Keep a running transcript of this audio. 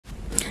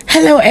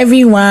Hello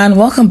everyone,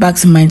 welcome back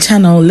to my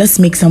channel. Let's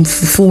make some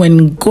fufu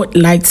and goat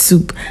light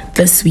soup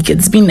this week.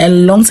 It's been a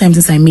long time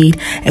since I made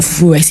a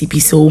fufu recipe,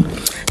 so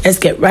let's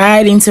get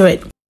right into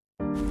it.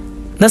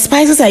 The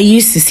spices I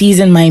used to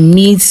season my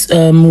meat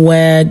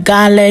were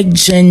garlic,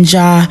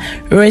 ginger,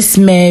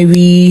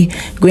 rosemary,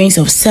 grains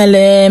of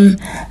celery,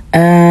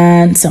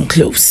 and some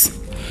cloves.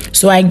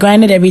 So I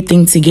grinded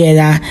everything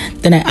together.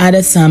 Then I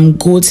added some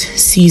goat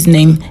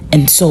seasoning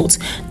and salt.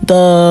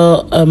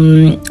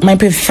 My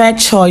preferred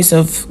choice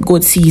of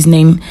goat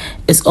seasoning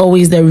is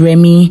always the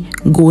Remy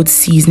goat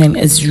seasoning.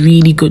 It's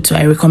really good, so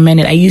I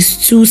recommend it. I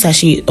used 2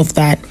 sachets of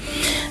that.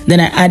 Then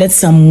I added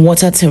some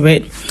water to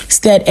it,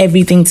 stirred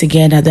everything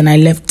together. Then I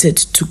left it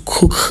to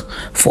cook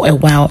for a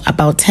while,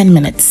 about 10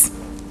 minutes.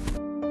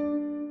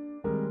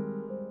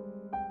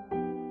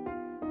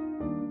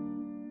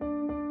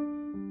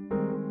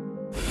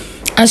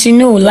 As you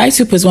know, light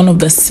soup is one of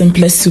the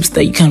simplest soups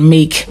that you can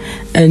make,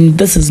 and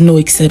this is no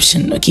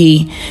exception.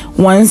 Okay,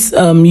 once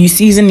you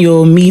season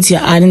your meat,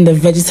 you're adding the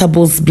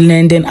vegetables,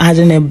 blending,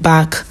 adding it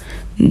back.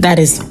 That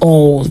is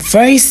all.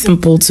 Very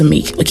simple to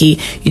make. Okay,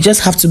 you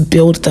just have to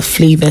build the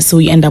flavor so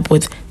you end up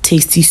with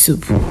tasty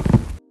soup.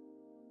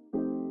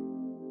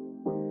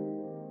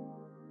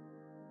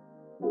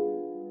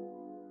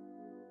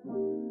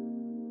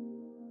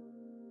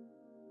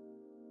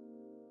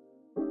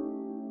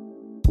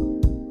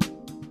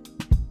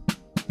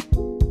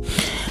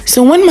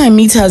 So when my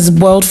meat has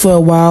boiled for a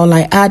while,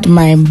 I add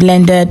my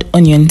blended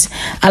onions.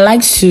 I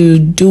like to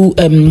do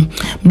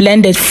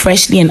blend it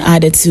freshly and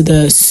add it to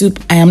the soup.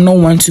 I am not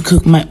one to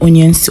cook my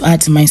onions to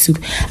add to my soup.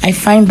 I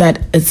find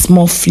that it's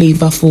more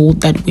flavorful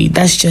that way.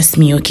 That's just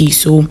me, okay?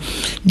 So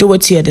do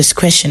it to your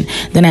discretion.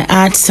 Then I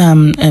add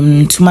some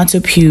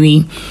tomato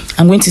puree.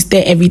 I'm going to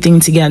stir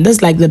everything together.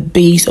 That's like the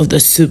base of the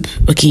soup,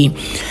 okay?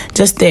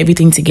 Just stir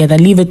everything together.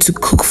 Leave it to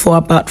cook for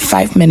about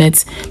 5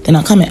 minutes. Then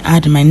I'll come and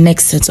add my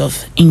next set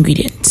of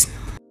ingredients.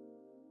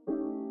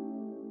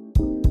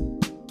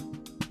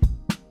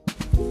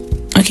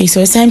 Okay,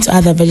 so it's time to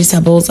add the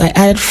vegetables. I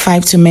added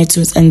 5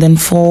 tomatoes and then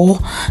 4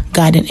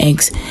 garden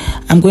eggs.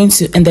 And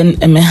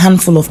then a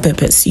handful of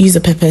peppers. Use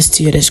the peppers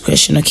to your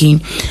discretion, okay?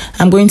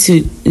 I'm going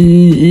to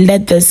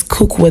let this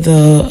cook with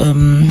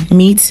the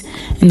meat.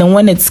 And then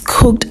when it's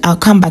cooked, I'll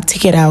come back,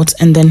 take it out,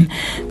 and then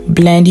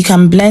blend. You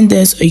can blend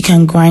this or you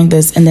can grind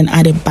this and then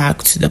add it back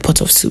to the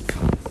pot of soup.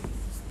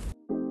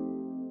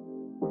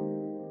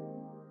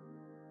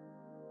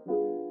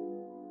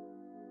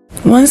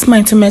 Once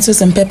my tomatoes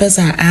and peppers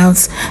are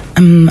out,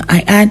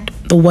 I add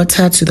the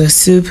water to the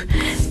soup.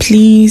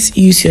 Please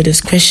use your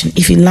discretion.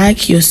 If you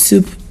like your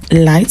soup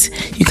light,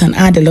 you can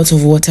add a lot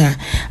of water.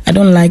 I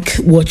don't like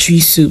watery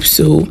soup,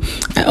 so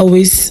I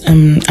always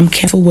I'm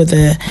careful with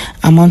the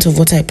amount of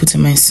water I put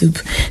in my soup.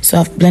 So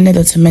I've blended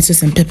the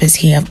tomatoes and peppers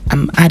here.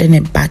 I'm adding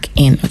it back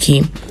in,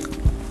 okay?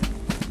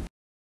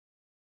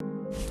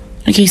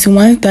 Okay, so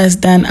once that's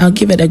done, I'll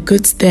give it a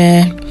good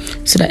stir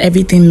so that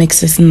everything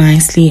mixes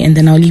nicely, and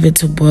then I'll leave it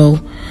to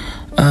boil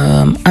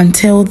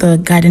until the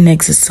garden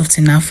eggs is soft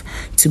enough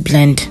to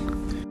blend.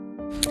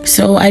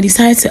 So I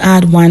decided to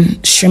add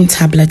 1 shrimp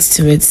tablet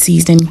to it,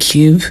 seasoning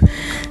cube.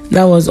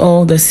 That was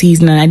all the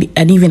seasoning. I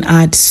didn't even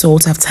add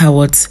salt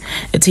afterwards.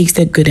 It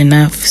tasted good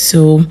enough.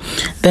 So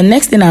the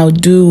next thing I'll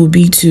do will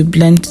be to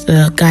blend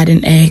the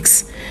garden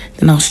eggs.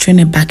 Then I'll strain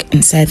it back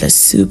inside the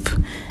soup.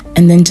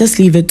 And then just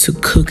leave it to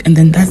cook, and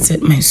then that's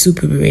it. My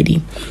soup will be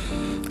ready.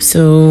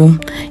 So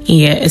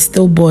yeah, it's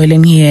still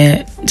boiling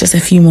here. Just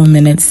a few more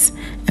minutes,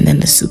 and then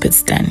the soup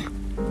is done.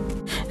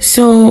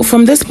 So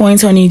from this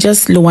point on, you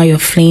just lower your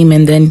flame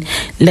and then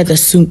let the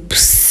soup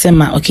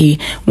simmer, okay?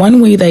 One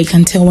way that you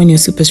can tell when your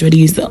soup is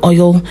ready is the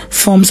oil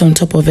forms on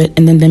top of it,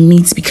 and then the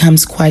meat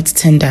becomes quite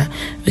tender.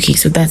 Okay,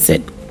 so that's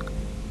it.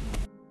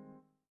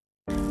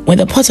 With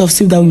the pot of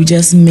soup that we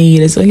just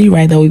made, it's only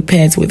right that we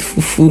pair it with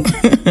fufu.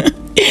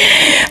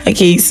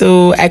 Okay,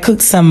 so I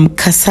cooked some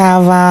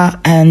cassava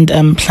and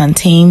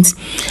plantains.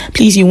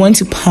 Please, you want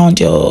to pound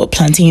your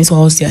plantains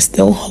whilst they're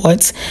still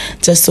hot,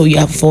 just so you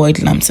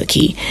avoid lumps,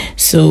 okay?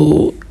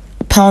 So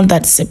pound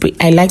that separate.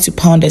 I like to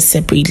pound it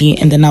separately,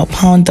 and then I'll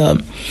pound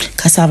the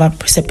cassava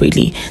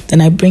separately.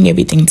 Then I bring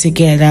everything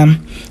together,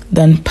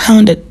 then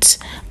pound it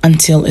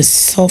until it's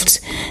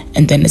soft,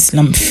 and then it's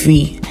lump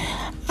free.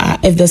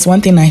 If there's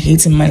one thing I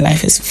hate in my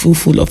life, is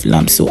full of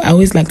lumps. So I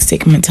always like to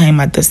take my time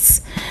at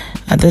this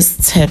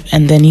step,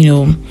 and then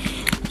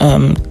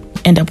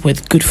end up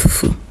with good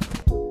fufu.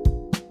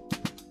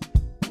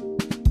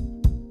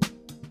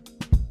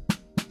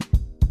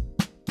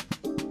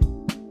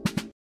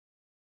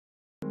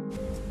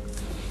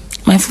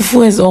 My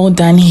fufu is all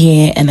done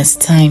here, and it's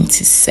time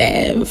to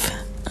serve.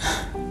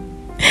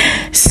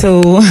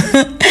 So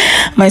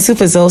my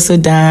soup is also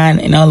done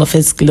in all of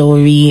its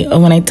glory.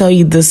 When I tell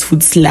you this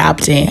food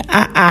slapped, when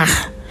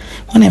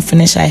I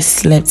finished, I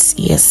slept.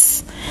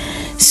 Yes.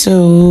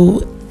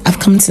 So I've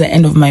come to the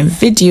end of my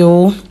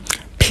video.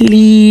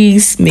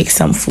 please make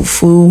some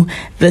fufu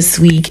this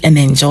week and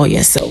enjoy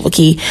yourself.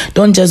 Okay,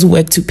 don't just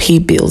work to pay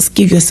bills.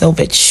 Give yourself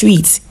a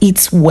treat.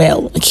 Eat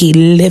well. Okay,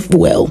 live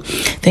well.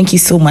 Thank you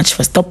so much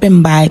for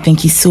stopping by.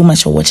 Thank you so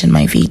much for watching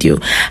my video.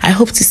 I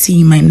hope to see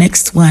you in my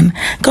next one.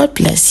 God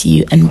bless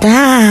you and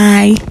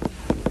bye.